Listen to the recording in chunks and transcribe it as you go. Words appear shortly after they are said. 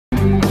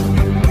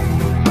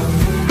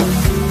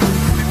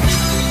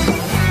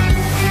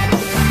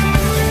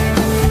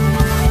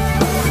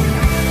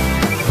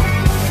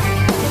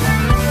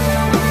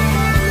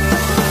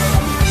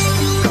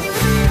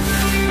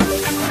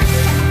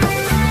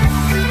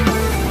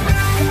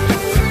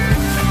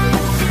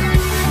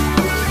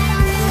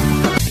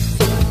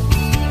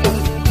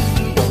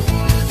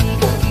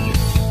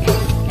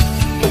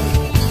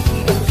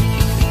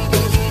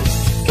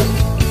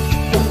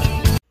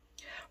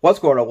What's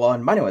going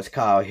on? My name is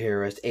Kyle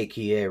here, as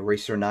aka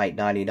Racer Knight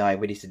 99,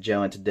 ladies and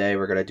gentlemen. Today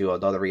we're gonna do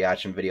another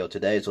reaction video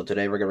today. So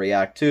today we're gonna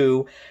react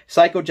to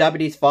Psycho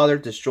Japanese Father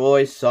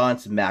Destroys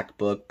Son's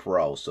MacBook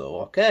Pro. So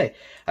okay,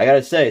 I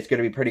gotta say it's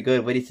gonna be pretty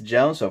good, ladies and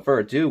gentlemen. So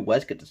further ado,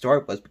 let's get to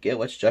start. Let's begin.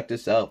 Let's check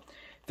this out.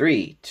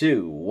 3,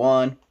 2,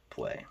 1,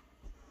 play.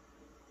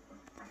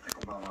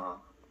 こんばん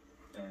は。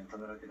田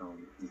村家の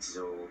日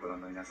常をご覧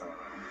の皆様、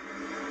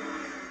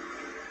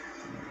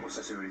お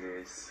久しぶり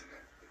です。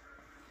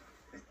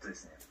で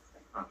すね、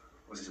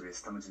お久しぶりで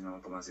す。タムチンの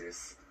友達で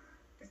す。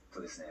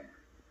ですね、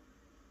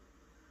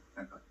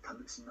なんかタ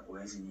ムチンの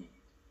親父に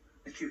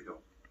急遽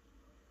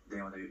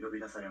電話で呼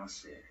び出されま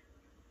して、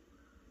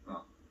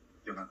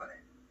夜中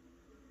ね、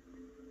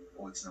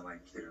お家の前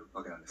に来てる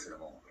わけなんですけど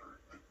も、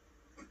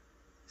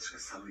しか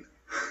し寒いね。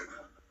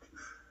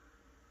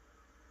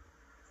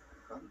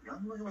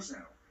何の用しな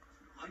いの？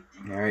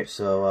 Alright,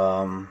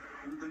 so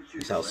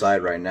he's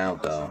outside right now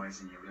though.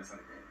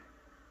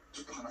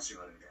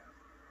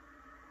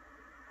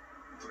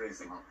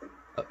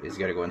 Oh, he's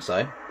gotta go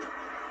inside?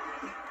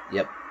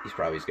 Yep, he's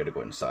probably gonna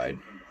go inside.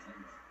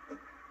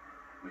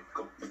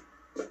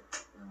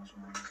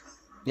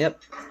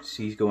 Yep,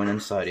 he's going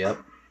inside, yep.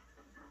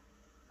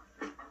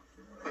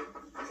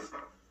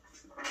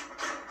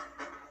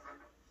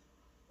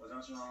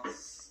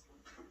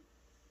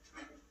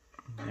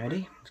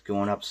 Ready? He's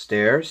going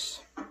upstairs.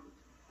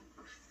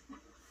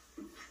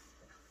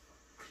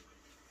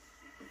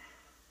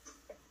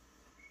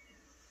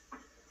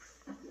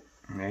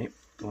 Alright,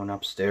 going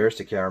upstairs.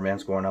 The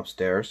cameraman's going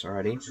upstairs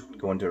already.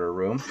 Going to their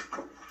room.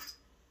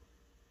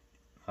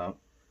 Oh.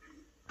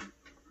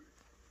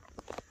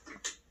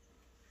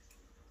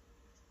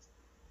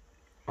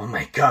 Oh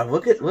my god,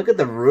 look at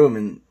the room,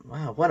 and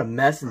wow, what a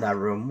mess in that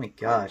room. Oh my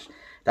gosh.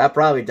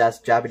 That's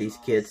Japanese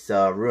kids'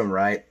 room,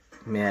 right?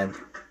 Man,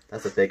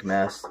 that's a big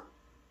mess.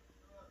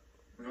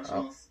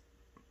 Oh.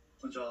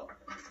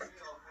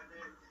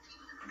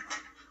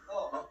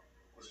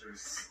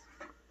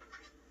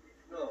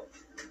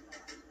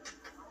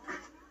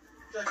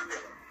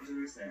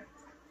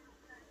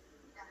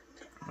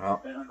 Oh.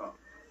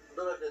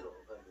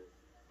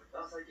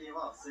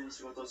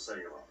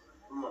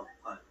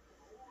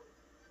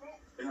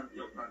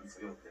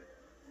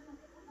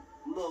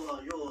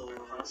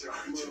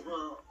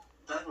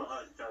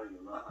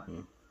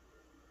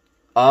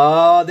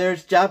 Oh,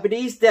 there's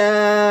Japanese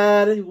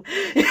dad.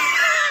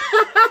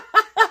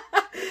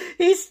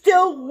 He's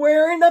still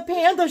wearing the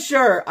panda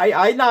shirt.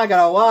 I'm not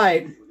gonna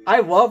lie. I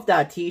love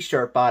that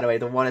t-shirt, by the way.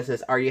 The one that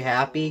says, "Are you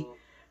happy?"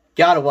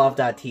 Gotta love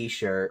that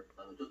t-shirt.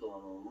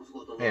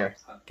 Here,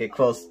 get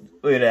close.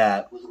 Look at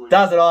that.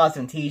 That's an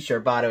awesome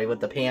t-shirt, by the way, with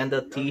the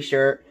panda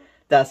t-shirt.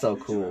 That's so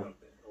cool.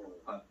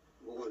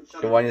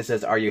 The one that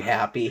says, "Are you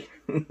happy?"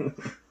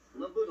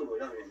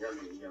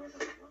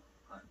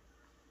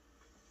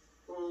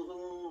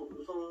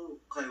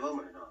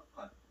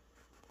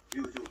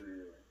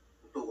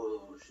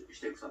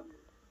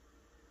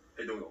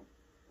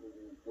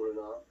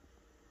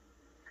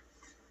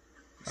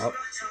 Oh,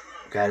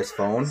 got his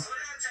phone.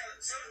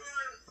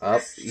 Oh,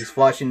 he's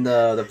watching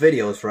the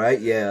videos, right?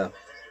 Yeah.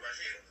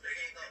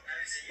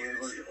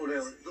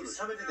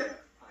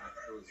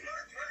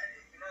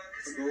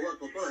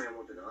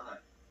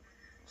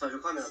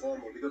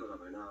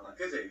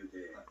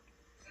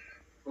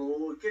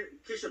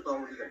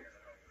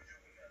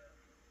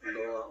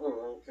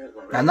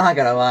 I'm not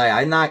gonna lie.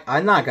 I'm not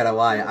gonna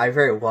lie. I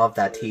very love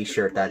that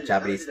t-shirt that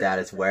Japanese dad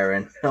is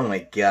wearing. Oh my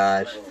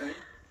gosh.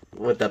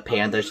 With the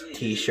panda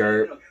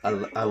t-shirt.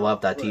 I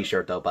love that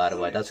t-shirt though, by the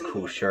way. That's a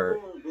cool shirt.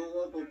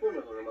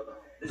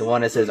 The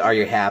one that says, "Are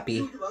you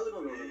happy?"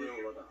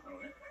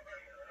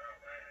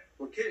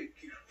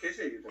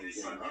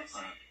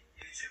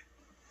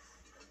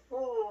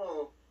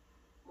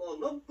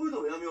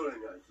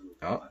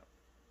 Oh.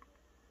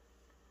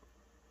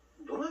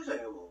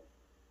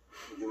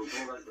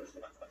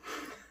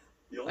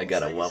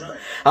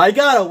 I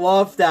gotta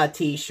love that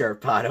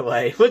t-shirt, by the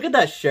way. Look at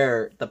that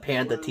shirt, the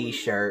panda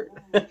t-shirt.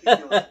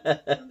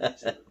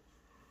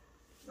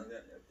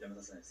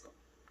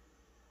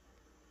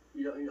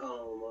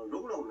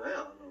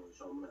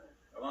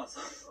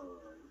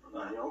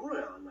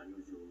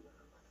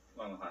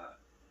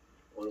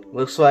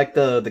 Looks like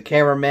the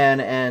cameraman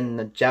and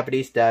the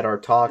Japanese dad are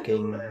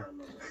talking.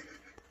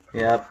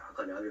 Yep.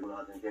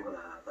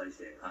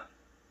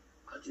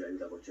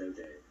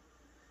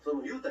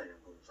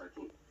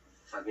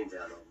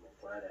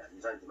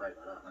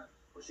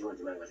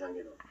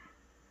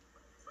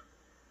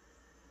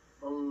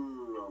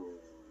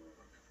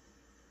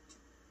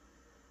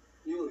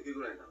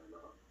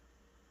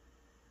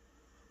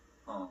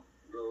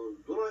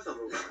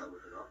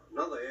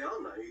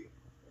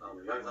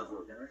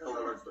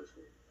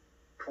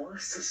 友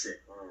達として。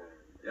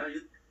い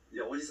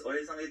や、親父さ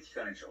んが言って聞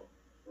かないでしょ。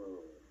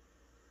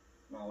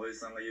まあ、親父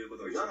さんが言うこ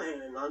とが一番。や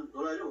めへん、ど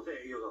ないでもせ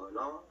え、いいよだから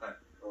な。はい。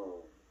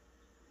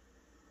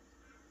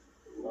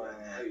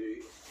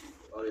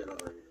あれやな。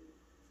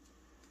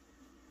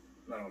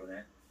なるほど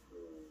ね。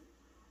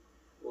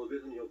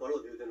別に酔っ払う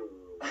って言うてんの。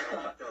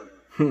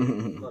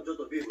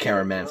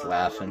Cameraman's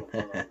laughing.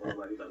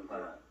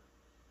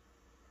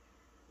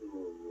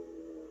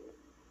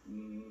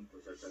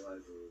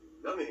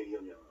 やめへん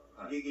よにゃ。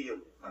ギリギリよ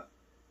にゃ。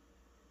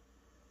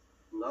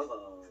なんか、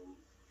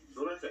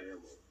どないしたらええやん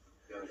もん。や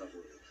めたく。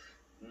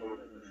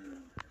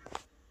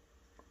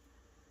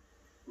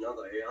なん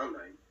かええ案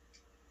ない？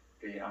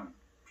ええ案。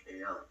え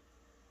え案。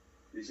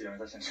YouTube やめ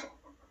させたんでしょ。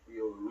い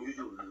や、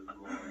YouTube も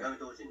うやめ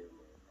てほしいねん。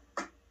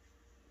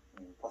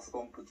パソ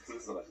コンくっつぶ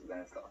すとかじゃ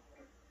ないですか。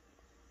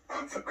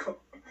パソコンっ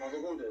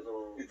てそ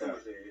の、潰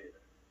して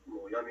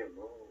もうやめよう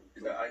の。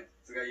あい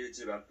つが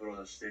YouTube アップロー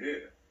ドして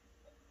る、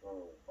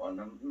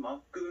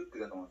Macbook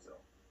だと思うんですよ。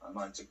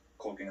まあ一応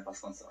高級なパ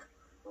ソコンですよ。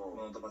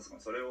ノートパソコ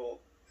ン。それを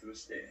潰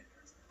して。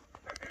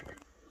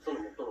その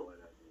持っとるのかい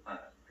な。は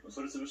い。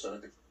それ潰したらだ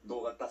って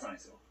動画出さない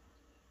ですよ。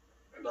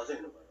出せへ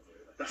んのかい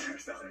な。出せない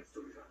です、出せないです。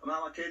ま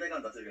あまあ携帯か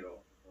ら出せるけ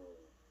ど、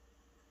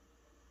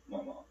ま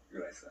あまあぐ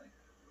らいですかね。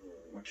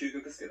まあ究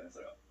極ですけどね、そ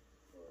れは。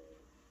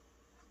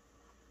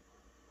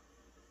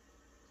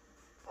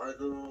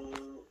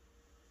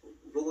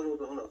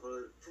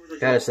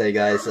Gotta say,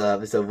 guys,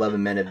 this is an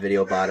 11-minute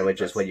video, by the way,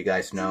 just what you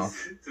guys know.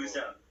 潰し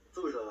たら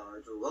分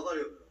か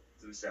るよ。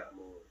潰したら。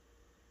も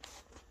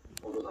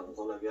う、お父さんが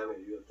こんだけやめ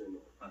る言うてん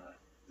の。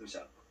潰した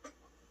ら。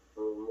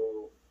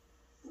もう、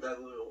だい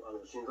ぶ、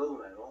心臓も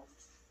ないの？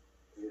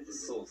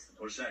そうっす。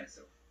俺知らないんです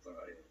よ。その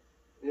あれ。い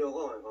や、我慢。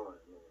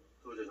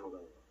潰してしまった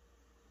のが。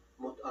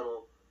もう、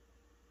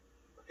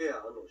部屋あ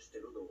るの知って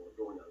る？ど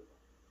こにあるか。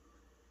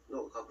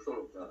どこ隠すの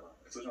じゃあ。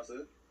そうしま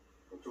す？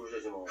潰し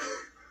てしまう。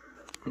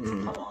あ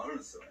るん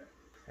ですよね。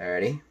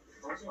Alrighty.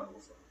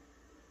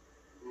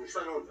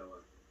 下におるんじゃん。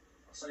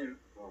下にいる？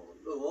分か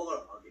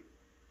らん、はっきり。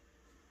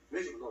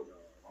飯食うのんじゃん。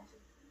も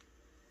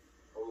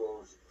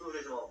う、潰し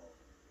てしまう。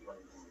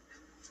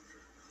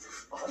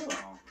あるか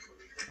な。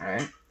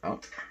Alright. Oh.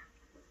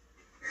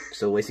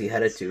 So where's he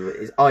headed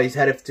to? He's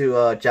headed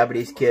to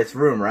Japanese kid's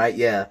room, right?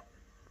 Yeah.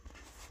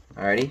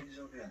 Alrighty.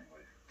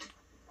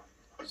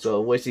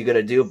 So what's he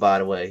gonna do, by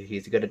the way?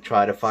 He's gonna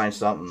try to find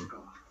something.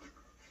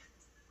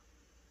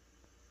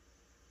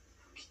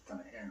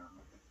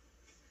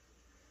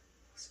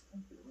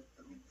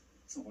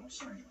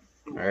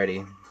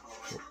 Alrighty.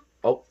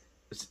 Oh,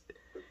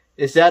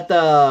 is that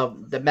the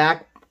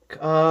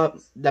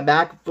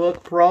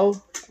MacBook Pro?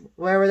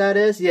 Wherever that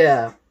is?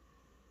 Yeah.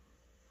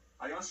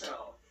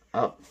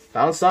 Oh,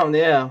 found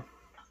something, yeah.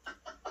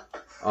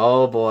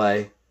 Oh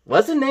boy.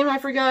 What's the name? I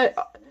forgot.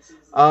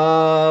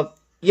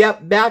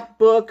 Yep,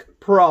 MacBook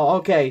Pro.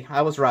 Okay,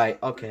 I was right.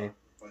 Okay.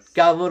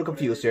 Got a little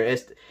confused here.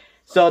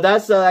 So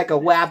that's like a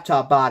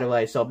laptop, by the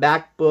way. So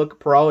MacBook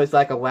Pro is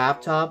like a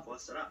laptop.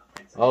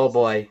 Oh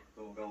boy.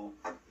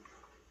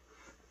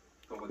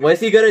 What is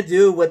he gonna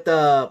do with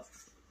the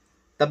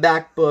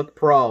MacBook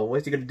Pro?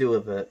 What's he gonna do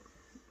with it?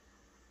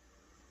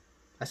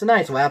 That's a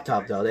nice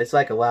laptop, though. It's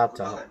like a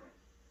laptop.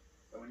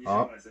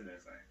 Oh.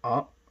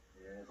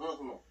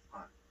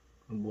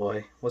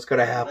 Boy, what's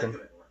gonna happen?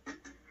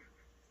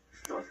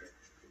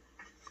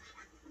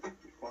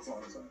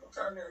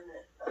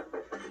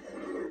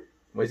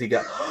 Where's he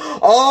got?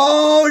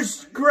 Oh,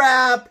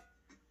 crap!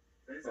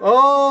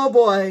 Oh,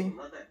 boy.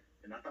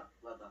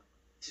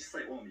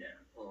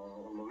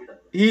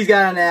 He's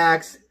got an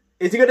axe.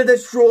 Is he gonna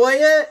destroy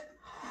it?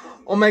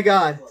 Oh, my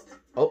God.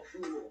 Oh.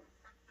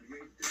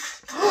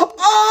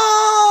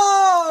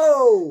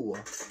 Oh!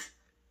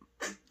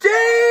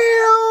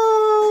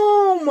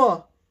 Damn!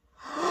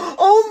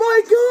 Oh,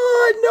 my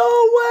God! No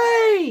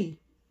way!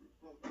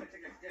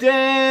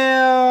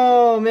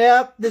 Damn!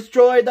 Yep,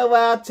 destroyed the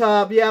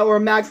laptop. Yeah, or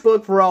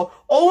MacBook Pro.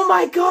 Oh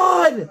my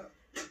god!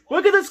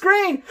 Look at the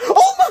screen!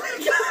 Oh my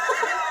god!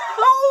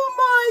 Oh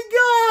my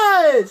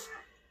gosh!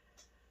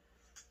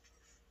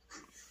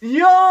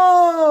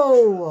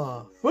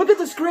 Yo! Look at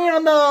the screen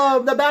on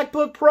the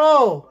MacBook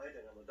Pro!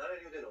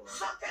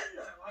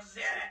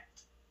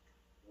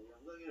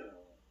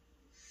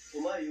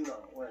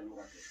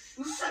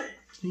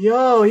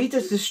 Yo, he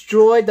just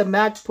destroyed the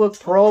MacBook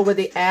Pro with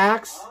the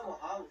axe.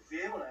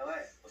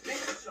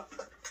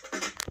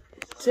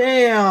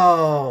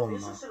 Damn.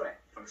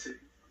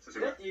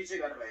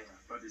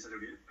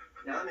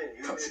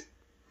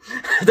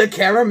 The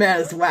cameraman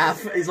is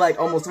laughing. He's like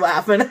almost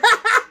laughing.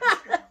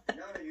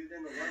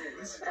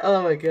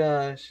 Oh my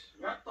gosh.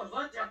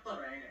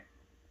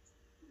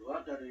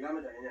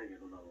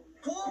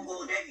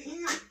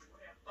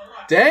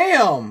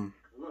 Damn.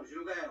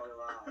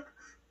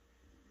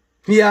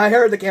 Yeah, I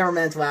heard the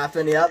cameraman's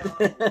laughing. Yep.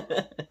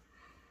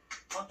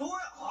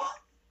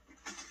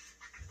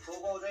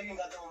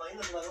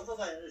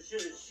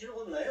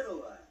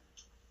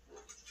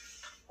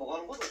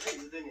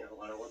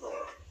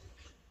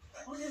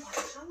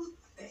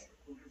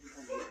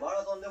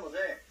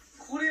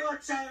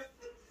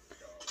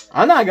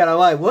 I'm not gonna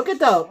lie. Look at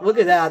that.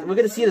 We're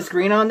gonna see the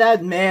screen on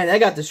that. Man, that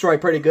got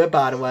destroyed pretty good,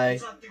 by the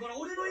way.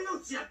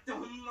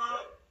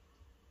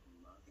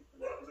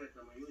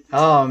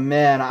 Oh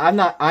man, I'm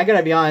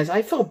gonna be honest.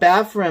 I feel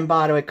bad for him,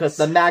 by the way, because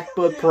the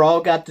MacBook Pro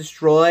got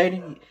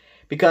destroyed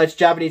because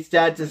Japanese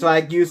dad just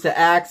like used the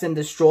axe and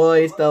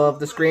destroys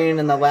the screen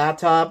and the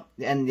laptop,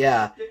 and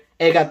yeah,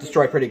 it got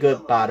destroyed pretty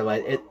good, by the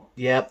way.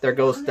 Yep, there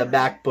goes the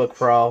MacBook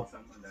Pro.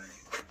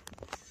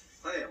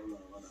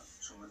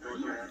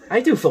 I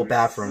do feel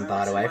bad for him,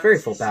 by the way. I very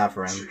feel bad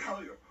for him.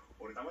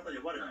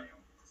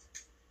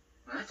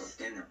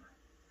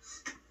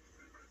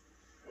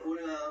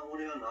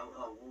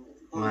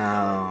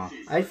 Wow,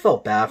 I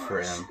felt bad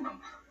for him.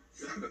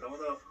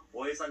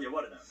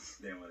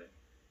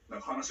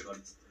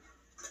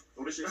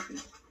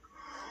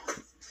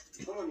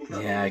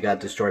 Yeah, I got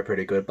destroyed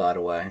pretty good, by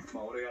the way.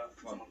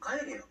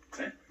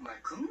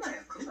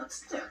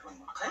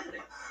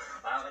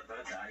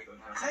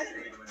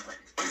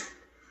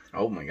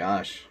 Oh my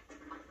gosh.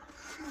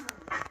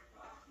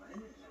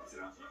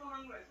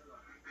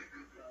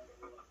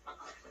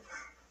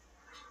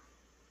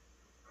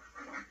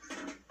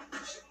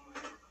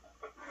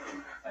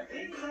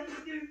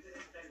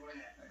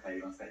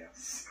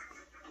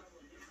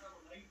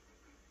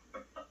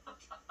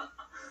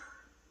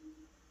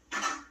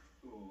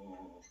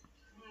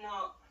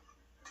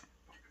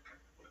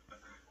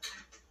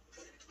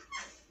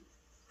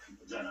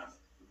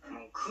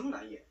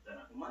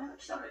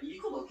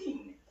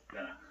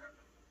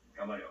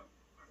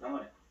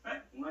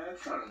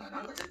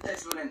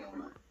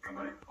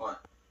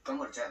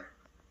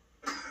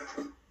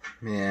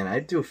 Man, I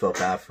do feel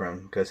bad for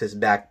him because his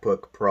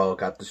MacBook Pro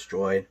got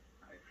destroyed.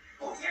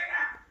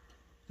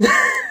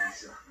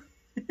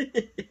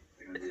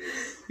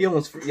 He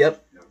almost,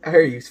 yep, I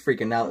heard he's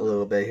freaking out a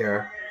little bit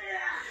here.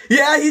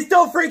 Yeah, he's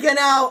still freaking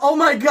out. Oh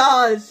my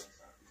gosh.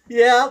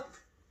 Yep.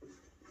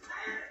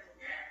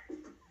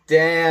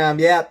 Damn,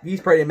 yep,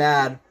 he's pretty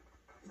mad.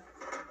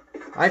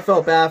 I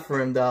felt bad for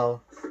him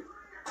though.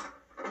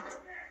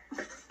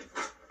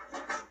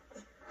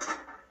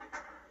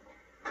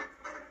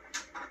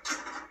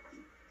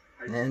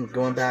 And then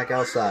going back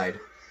outside.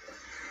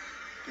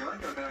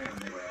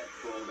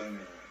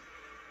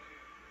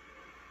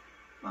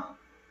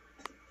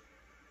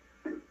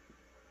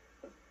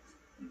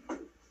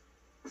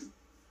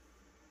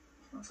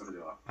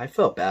 I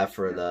felt bad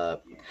for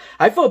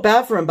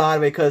him, by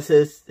the way, because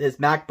his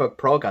MacBook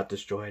Pro got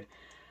destroyed.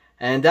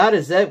 And that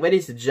is it,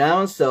 ladies and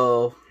gentlemen.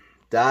 So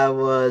that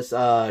was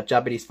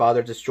Japanese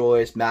father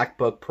destroys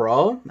MacBook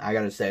Pro. I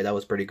gotta say that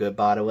was pretty good,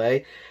 by the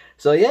way.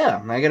 So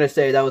yeah, I gotta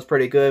say that was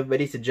pretty good,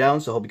 ladies and gentlemen.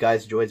 So hope you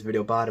guys enjoyed this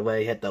video, by the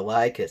way. Hit the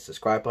like, hit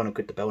subscribe button,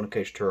 click the bell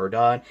notification turned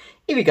on.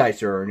 If you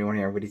guys are new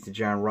here, ladies and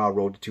gentlemen, we're on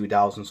road to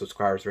 2,000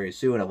 subscribers very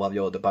soon. I love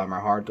you all to the bottom of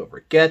my heart. Don't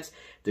forget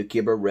to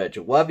keep it rich.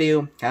 I love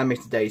you. Have a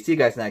nice day. See you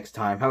guys next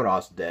time. Have an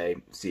awesome day.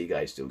 See you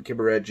guys soon. Keep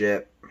it rich.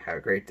 Have a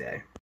great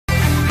day.